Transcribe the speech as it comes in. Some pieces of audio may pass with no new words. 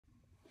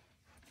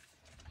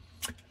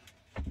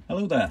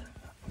Hello there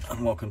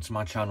and welcome to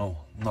my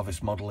channel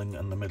Novice Modelling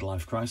and the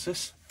Midlife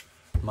Crisis.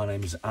 My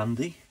name is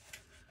Andy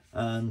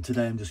and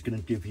today I'm just going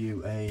to give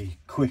you a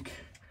quick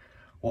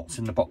what's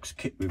in the box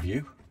kit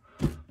review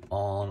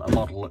on a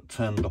model that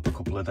turned up a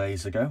couple of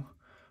days ago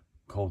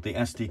called the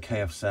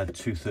SDKFZ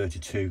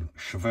 232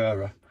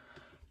 SCHWERER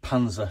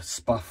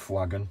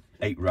PANZERSPAHWAGEN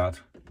 8 RAD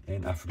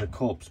in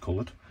AFRIKA-KORPS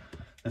coloured.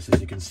 This,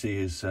 as you can see,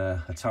 is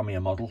a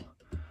TAMIYA model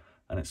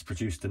and it's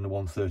produced in the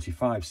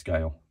 135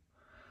 scale.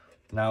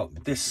 Now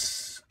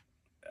this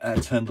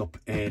turned up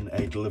in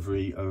a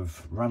delivery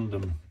of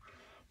random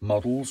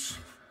models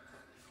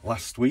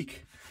last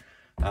week,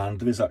 and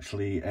there is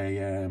actually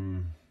a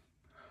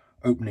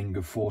opening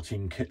of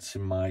 14 kits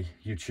in my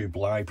YouTube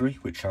library,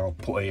 which I'll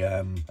put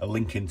a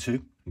link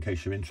into in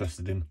case you're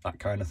interested in that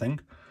kind of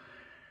thing.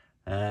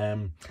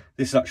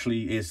 This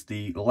actually is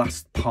the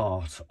last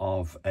part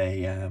of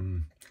a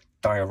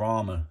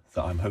diorama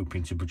that I'm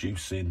hoping to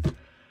produce in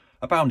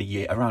around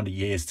a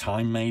year's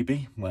time,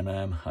 maybe, when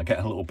I get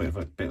a little bit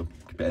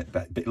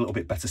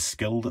better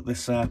skilled at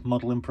this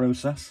modelling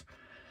process.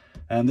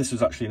 And this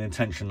was actually an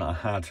intention that I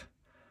had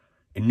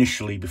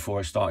initially before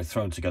I started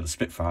throwing together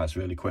Spitfires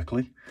really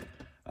quickly,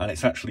 and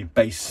it's actually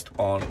based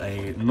on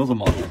another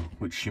model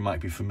which you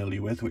might be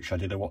familiar with, which I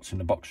did a what's in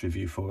the box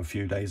review for a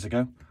few days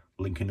ago.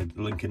 Link in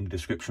the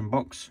description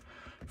box,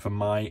 from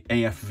my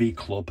AFV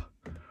Club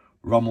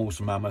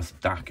Rommel's Mammoth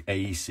DAC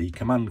AEC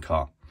command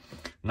car.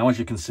 Now, as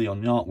you can see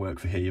on the artwork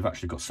for here, you've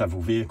actually got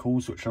several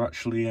vehicles which are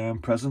actually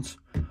present.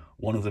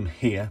 One of them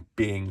here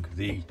being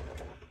the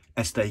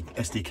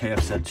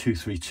SDKFZ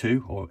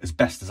 232, or as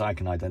best as I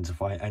can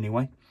identify it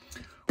anyway.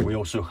 We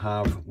also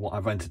have what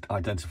I've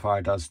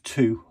identified as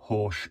two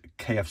Horsch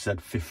KFZ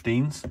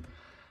 15s.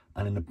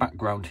 And in the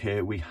background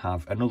here, we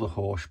have another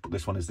Horsch, but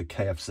this one is the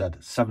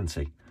KFZ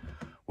 70.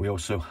 We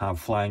also have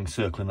flying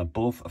circling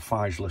above a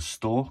Feisler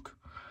Stork.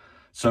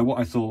 So what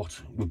I thought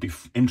would be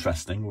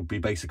interesting would be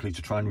basically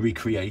to try and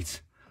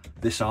recreate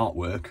this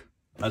artwork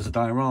as a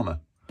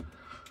diorama.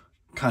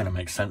 Kind of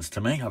makes sense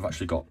to me. I've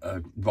actually got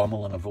a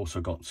Rommel and I've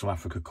also got some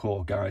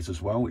AFRIKA-KORPS guys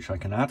as well, which I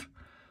can add.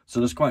 So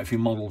there's quite a few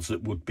models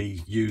that would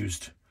be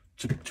used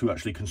to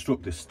actually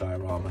construct this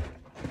diorama.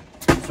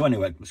 So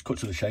anyway, let's cut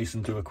to the chase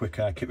and do a quick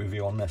kit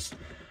review on this.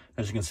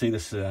 As you can see,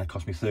 this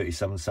cost me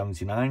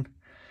 £37.79.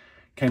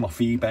 Came off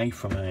eBay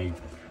from a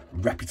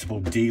reputable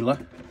dealer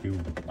who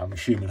I'm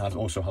assuming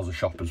also has a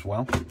shop as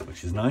well,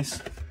 which is nice.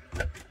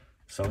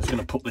 So I'm just going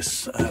to put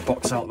this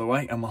box out of the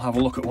way and we'll have a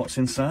look at what's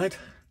inside.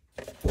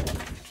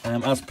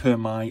 As per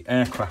my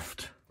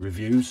aircraft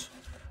reviews,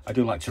 I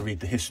do like to read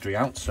the history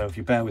out, so if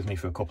you bear with me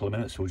for a couple of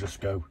minutes, we'll just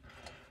go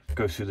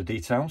through the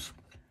details.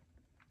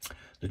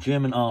 The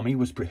German army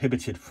was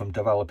prohibited from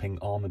developing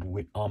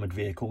armoured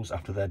vehicles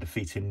after their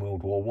defeat in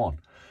World War I.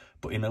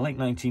 But in the late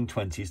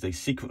 1920s, they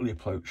secretly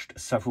approached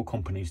several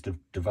companies to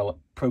develop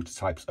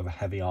prototypes of a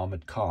heavy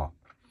armoured car.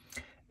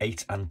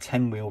 8- and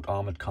 10-wheeled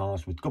armoured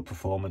cars with good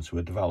performance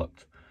were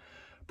developed,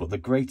 but the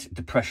Great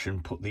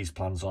Depression put these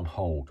plans on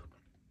hold.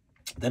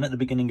 Then at the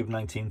beginning of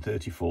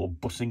 1934,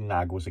 Bussing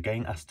Nag was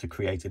again asked to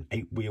create an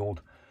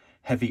 8-wheeled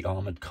heavy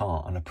armoured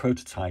car, and a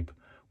prototype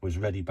was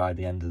ready by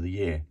the end of the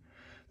year.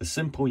 The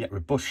simple yet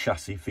robust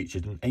chassis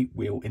featured an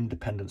 8-wheel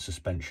independent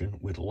suspension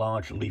with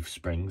large leaf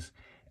springs,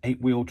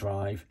 8-wheel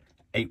drive,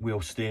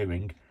 8-wheel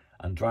steering,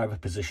 and driver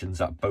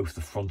positions at both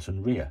the front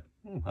and rear.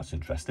 That's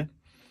interesting.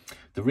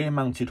 The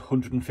rear-mounted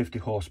 150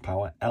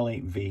 horsepower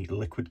L8V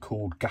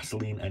liquid-cooled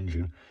gasoline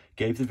engine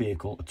gave the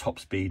vehicle a top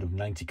speed of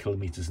 90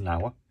 kilometers an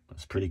hour.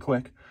 That's pretty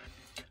quick.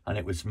 And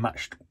it was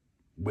matched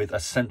with a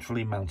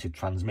centrally mounted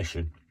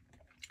transmission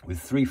with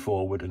 3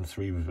 forward and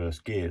 3 reverse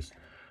gears.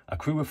 A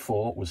crew of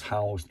 4 was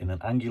housed in an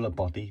angular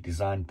body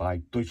designed by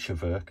Deutsche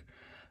Werk,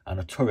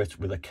 and a turret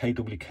with a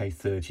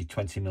KWK-30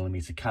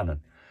 20mm cannon,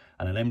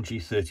 and an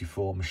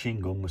MG34 machine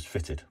gun was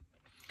fitted.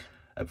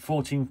 At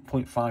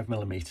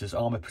 14.5mm,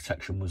 armour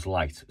protection was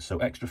light, so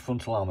extra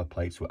frontal armour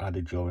plates were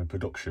added during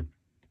production.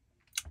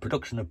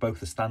 Production of both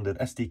the standard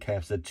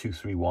SDKFZ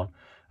 231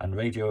 and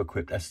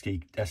radio-equipped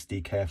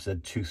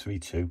SDKFZ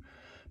 232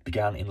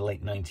 began in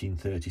late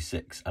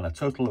 1936, and a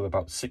total of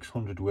about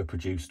 600 were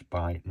produced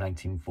by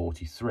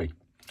 1943.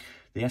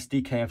 The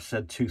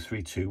SDKFZ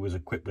 232 was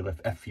equipped with a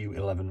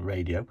FU-11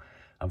 radio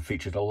and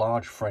featured a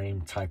large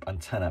frame type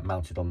antenna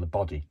mounted on the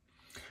body.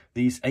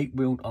 These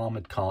 8-wheeled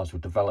armoured cars were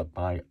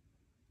deployed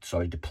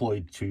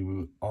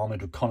to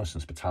armoured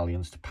reconnaissance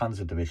battalions to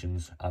panzer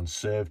divisions and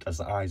served as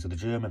the eyes of the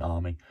German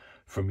army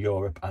from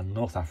Europe and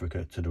North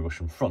Africa to the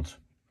Russian front.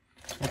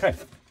 Okay,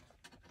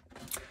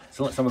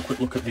 so let's have a quick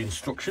look at the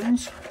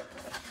instructions.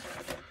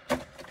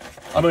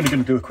 I'm only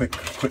going to do a quick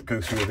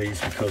go through of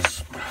these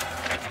because,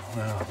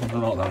 well, they're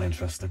not that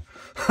interesting.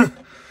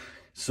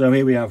 So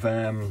here we have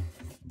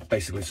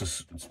basically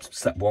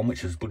step 1,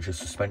 which is a bunch of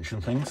suspension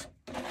things.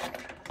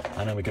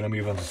 And then we're going to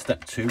move on to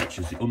step 2, which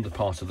is the under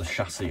part of the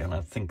chassis, and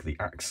I think the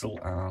axle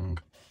and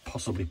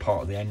possibly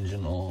part of the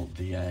engine or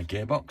the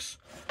gearbox.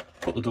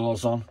 Put the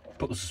doors on,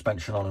 put the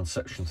suspension on in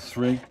section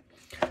 3.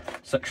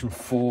 Section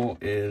 4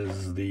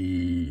 is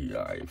the,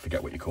 I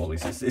forget what you call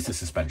these, it's a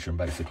suspension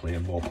basically,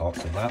 and more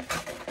parts of that.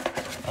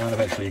 And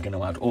eventually you're going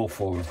to add all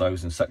 4 of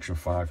those in section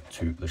 5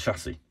 to the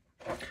chassis.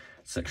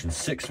 Section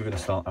 6, we're going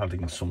to start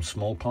adding some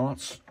small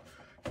parts,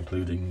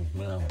 including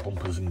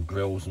bumpers and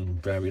grills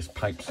and various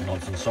pipes and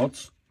odds and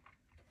sods.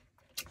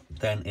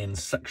 Then in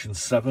section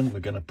 7, we're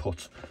going to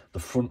put the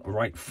front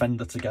right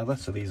fender together.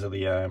 So these are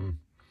the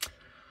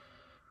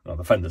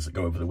fenders that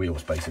go over the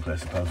wheels, basically, I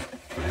suppose.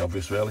 Pretty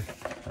obvious, really.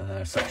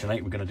 Section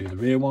 8, we're going to do the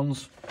rear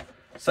ones.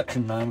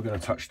 Section 9, we're going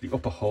to attach the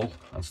upper hull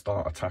and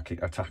start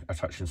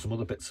attaching some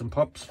other bits and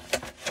pops.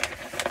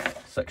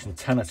 Section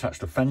 10, attach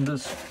the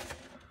fenders.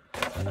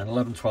 And then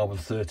 11, 12 and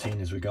 13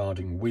 is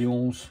regarding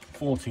wheels.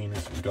 14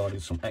 is regarding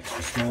some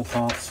extra small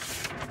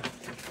parts.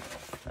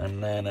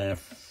 And then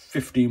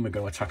 15, we're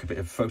going to attack a bit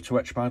of photo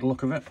etch by the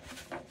look of it.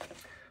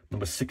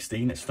 Number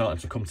 16, it's starting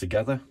to come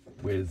together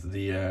with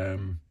the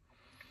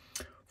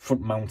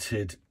front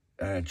mounted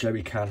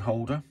jerry can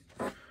holder.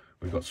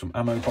 We've got some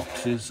ammo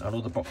boxes and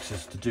other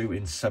boxes to do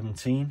in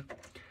 17.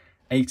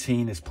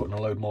 18 is putting a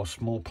load more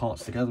small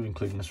parts together,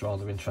 including this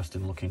rather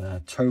interesting looking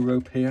tow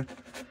rope here.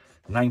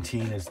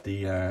 19 is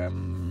the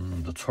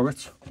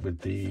turret with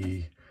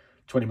the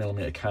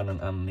 20mm cannon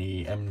and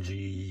the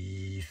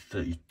MG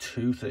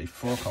 32,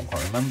 34, can't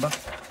quite remember.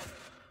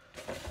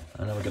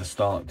 And then we're going to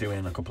start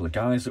doing a couple of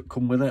guys that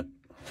come with it.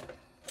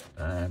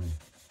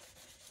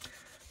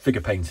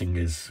 Figure painting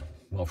is,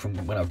 well,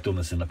 from when I've done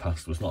this in the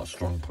past, was not a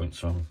strong point,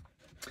 so I'm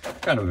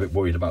kind of a bit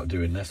worried about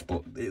doing this,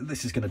 but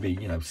this is going to be,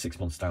 you know, 6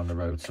 months down the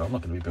road, so I'm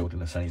not going to be building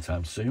this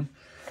anytime soon.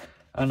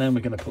 And then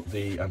we're going to put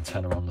the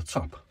antenna on the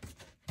top.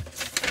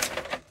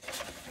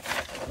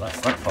 So that's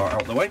that part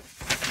out of the way.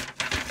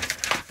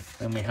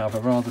 Then we have a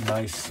rather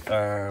nice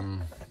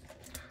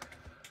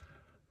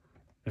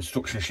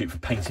instruction sheet for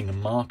painting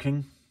and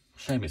marking.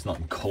 Shame it's not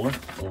in colour,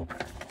 but well,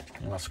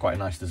 that's quite a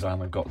nice design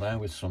we've got there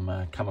with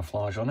some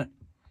camouflage on it.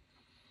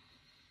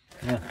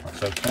 Yeah,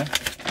 that's okay.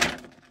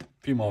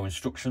 A few more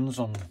instructions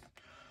on,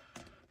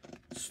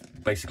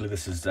 basically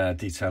this is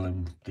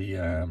detailing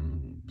the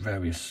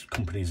various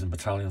companies and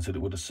battalions that it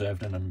would have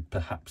served in and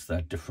perhaps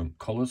their different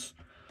colours.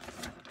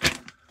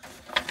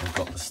 We've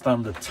got the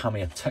standard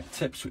Tamiya tech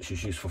tips, which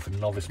is useful for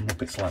novice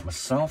muppets like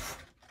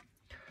myself.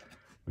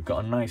 We've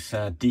got a nice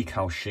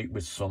decal sheet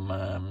with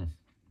some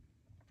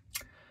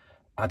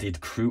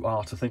added crew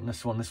art, I think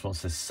this one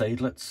says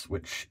Seydlitz,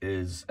 which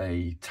is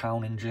a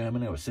town in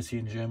Germany, or a city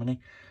in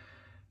Germany.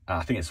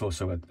 I think it's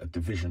also a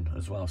division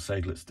as well.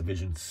 Seydlitz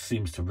division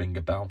seems to ring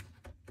a bell.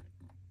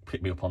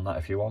 Pick me up on that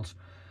if you want.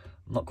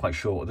 I'm not quite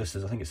sure what this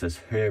is. I think it says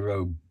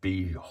Hero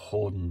B.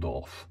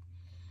 Hordendorf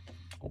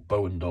or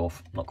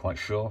Bohendorf, not quite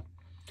sure.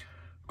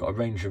 Got a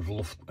range of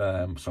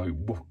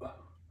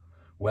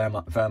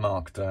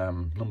Wehrmacht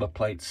number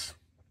plates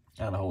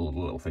and a whole lot of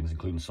little things,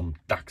 including some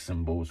DAC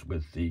symbols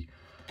with the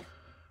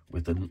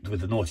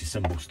naughty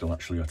symbol still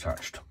actually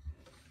attached.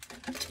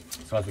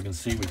 So as we can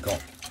see, we've got,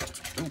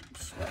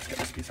 oops, let's get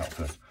this piece out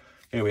first.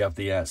 Here we have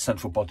the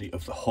central body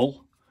of the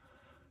hull,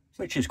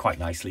 which is quite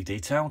nicely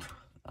detailed.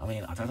 I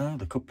mean, I don't know,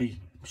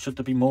 should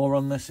there be more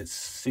on this? It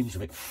seems a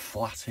bit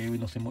flat here with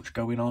nothing much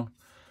going on.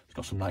 It's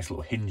got some nice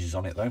little hinges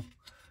on it though.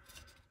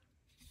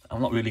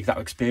 I'm not really that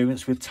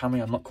experienced with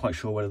Tamiya. I'm not quite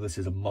sure whether this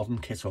is a modern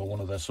kit or one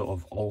of their sort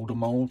of older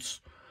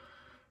moulds.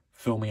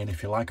 Fill me in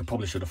if you like. I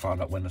probably should have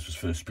found out when this was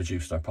first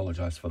produced. I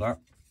apologise for that.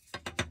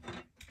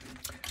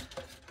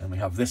 Then we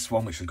have this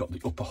one, which has got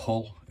the upper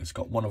hull. It's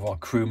got one of our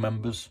crew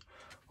members.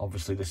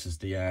 Obviously, this is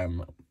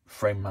the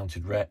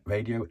frame-mounted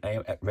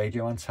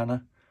radio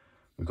antenna.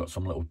 We've got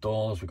some little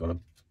doors. We've got a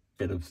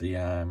bit of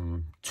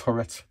the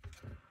turret.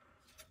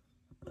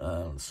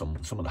 Some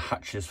of the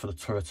hatches for the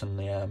turret and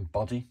the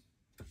body.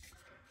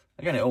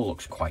 Again, it all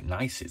looks quite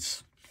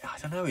nice. I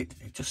don't know,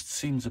 it just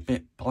seems a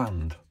bit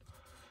bland.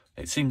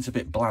 It seems a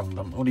bit bland.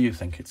 What do you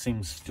think? It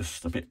seems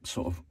just a bit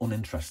sort of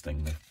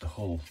uninteresting, the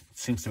hull. It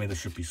seems to me there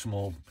should be some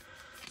more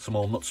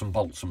nuts and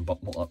bolts and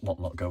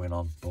whatnot going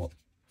on, but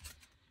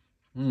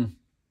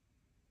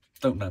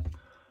don't know.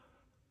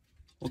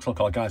 Looks like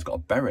our guy's got a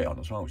beret on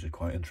as well, which is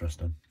quite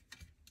interesting.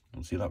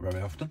 Don't see that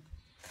very often.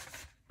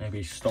 Maybe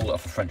he stole it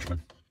off a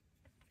Frenchman.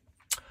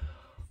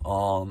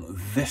 On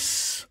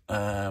this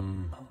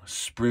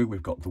sprue,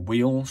 we've got the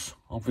wheels,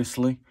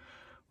 obviously.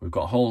 We've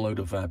got a whole load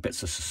of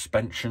bits of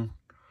suspension.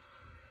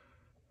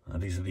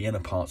 These are the inner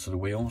parts of the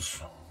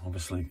wheels,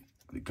 obviously,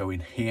 that go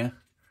in here.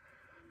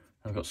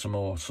 I've got some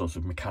more sorts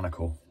of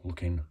mechanical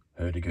looking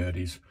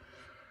hurdy-gurdies.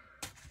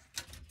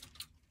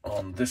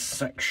 On this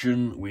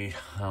section, we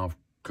have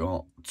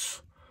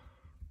got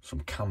some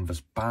canvas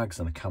bags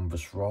and a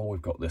canvas roll.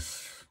 We've got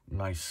this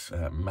nice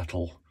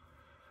metal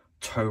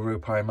tow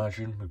rope, I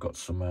imagine. We've got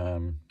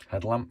some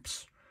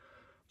headlamps,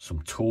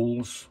 some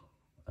tools.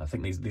 I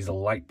think these are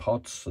light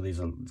pods, so it's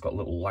got a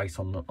little light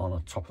on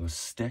the top of a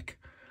stick.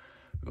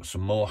 We've got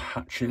some more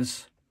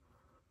hatches.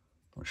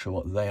 Not sure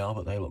what they are,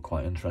 but they look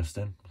quite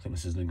interesting. I think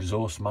this is an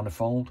exhaust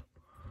manifold.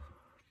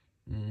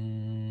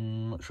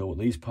 Not sure what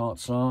these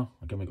parts are.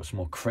 Again, we've got some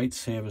more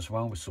crates here as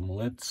well with some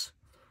lids.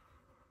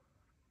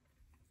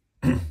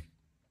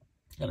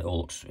 And it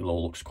all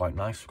looks quite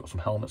nice. We've got some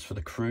helmets for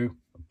the crew,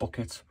 a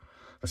bucket,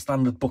 a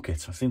standard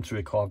bucket. I seem to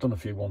recall, I've done a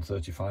few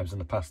 135s in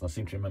the past, and I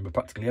seem to remember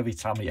practically every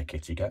TAMIYA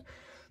kit you get,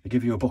 they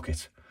give you a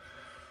bucket.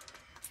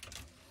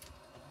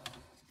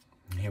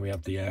 And here we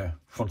have the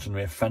front and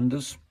rear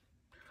fenders.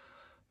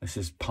 This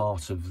is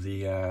part of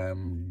the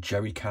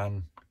jerry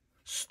can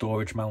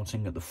storage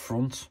mounting at the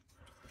front.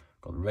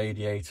 Got the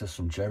radiator,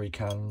 some jerry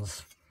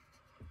cans.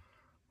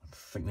 I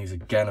think these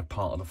again are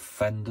part of the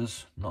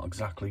fenders. Not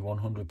exactly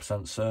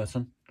 100%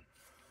 certain,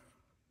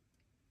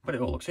 but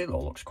it all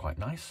looks quite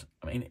nice.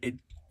 I mean,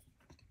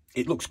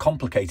 it looks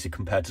complicated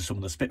compared to some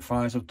of the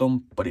Spitfires I've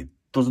done, but it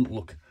doesn't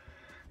look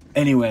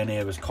anywhere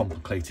near as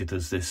complicated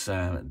as this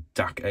DAC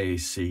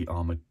AAC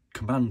armoured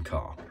command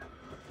car.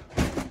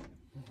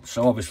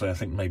 So obviously I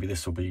think maybe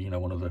this will be, you know,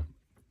 one of the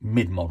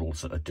mid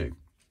models that I do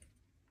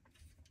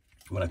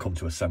when I come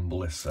to assemble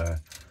this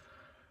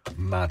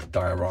mad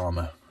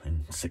diorama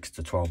in 6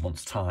 to 12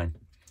 months time.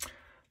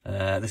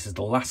 This is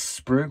the last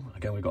sprue.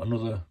 Again, we've got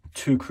another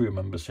 2 crew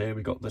members here.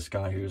 We've got this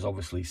guy who's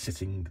obviously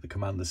sitting, the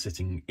commander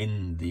sitting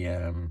in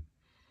the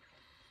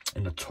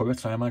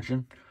turret, I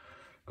imagine.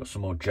 Got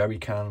some more jerry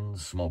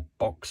cans, some more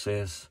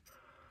boxes,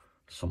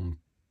 some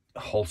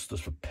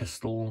holsters for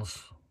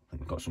pistols. I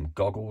think we've got some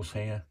goggles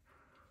here.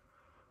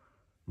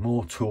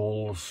 More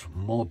tools,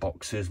 more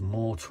boxes,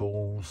 more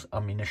tools,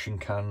 ammunition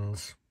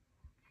cans.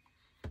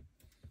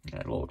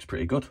 Yeah, it looks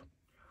pretty good.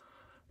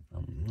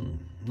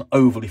 I'm not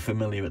overly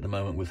familiar at the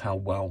moment with how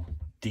well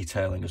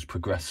detailing has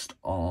progressed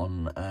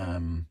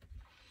on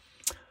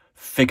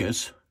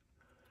figures,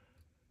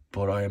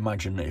 but I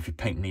imagine that if you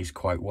paint these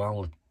quite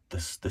well,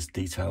 this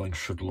detailing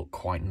should look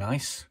quite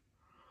nice.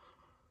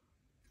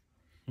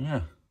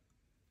 Yeah,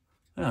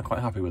 I'm quite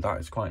happy with that.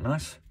 It's quite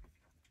nice.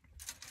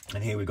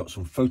 And here we've got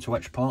some photo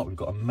etch part. We've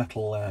got a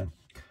metal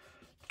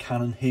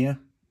cannon here.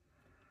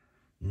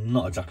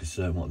 Not exactly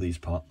certain what these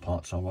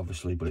parts are,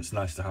 obviously, but it's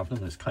nice to have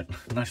them. It's kind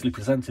of nicely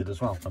presented as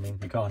well. I mean,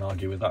 you can't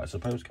argue with that, I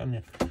suppose, can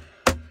you?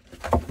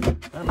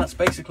 And that's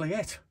basically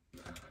it.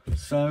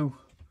 So,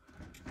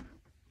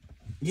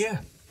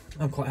 yeah,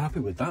 I'm quite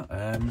happy with that.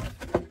 I'm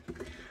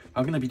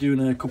going to be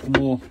doing a couple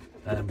more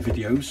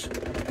videos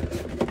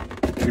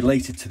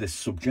related to this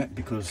subject,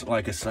 because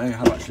like I say, I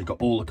have actually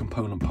got all the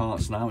component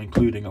parts now,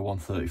 including a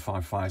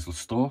 135 Faisal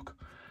stalk.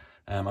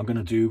 I'm going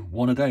to do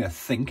one a day, I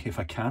think, if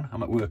I can.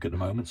 I'm at work at the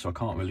moment, so I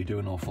can't really do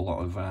an awful lot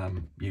of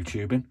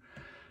YouTubing.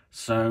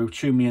 So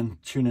tune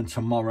in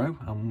tomorrow,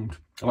 and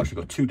I've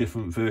actually got 2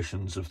 different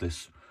versions of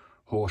this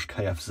Horsch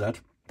KFZ,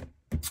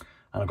 and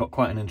I've got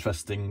quite an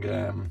interesting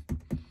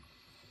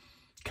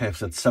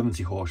KFZ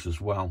 70 Horsch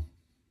as well,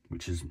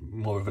 which is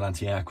more of an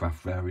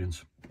anti-aircraft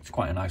variant. It's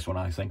quite a nice one,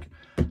 I think.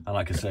 And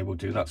like I say, we'll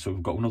do that. So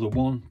we've got another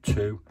 1,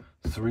 2,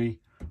 3,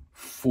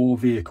 4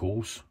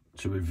 vehicles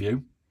to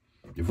review.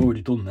 You've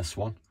already done this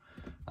one.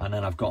 And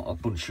then I've got a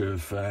bunch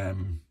of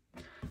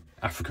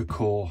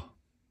AFRIKA-KORPS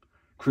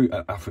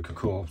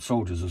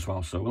soldiers as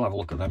well. So we'll have a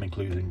look at them,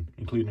 including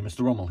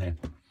Mr. Rommel here.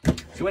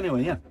 So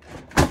anyway, yeah.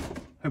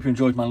 Hope you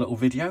enjoyed my little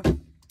video.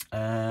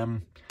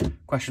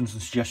 Questions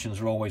and suggestions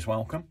are always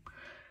welcome.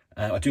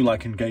 I do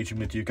like engaging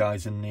with you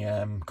guys in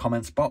the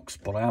comments box,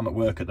 but I am at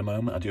work at the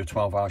moment. I do a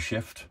 12-hour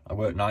shift. I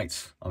work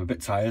nights. I'm a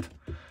bit tired,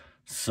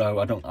 so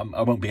I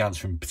won't be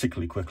answering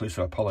particularly quickly,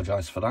 so I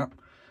apologise for that.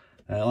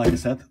 Like I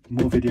said,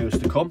 more videos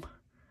to come.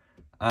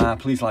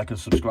 Please like and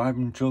subscribe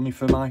and join me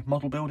for my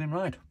model building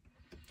ride.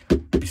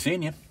 Be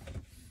seeing you.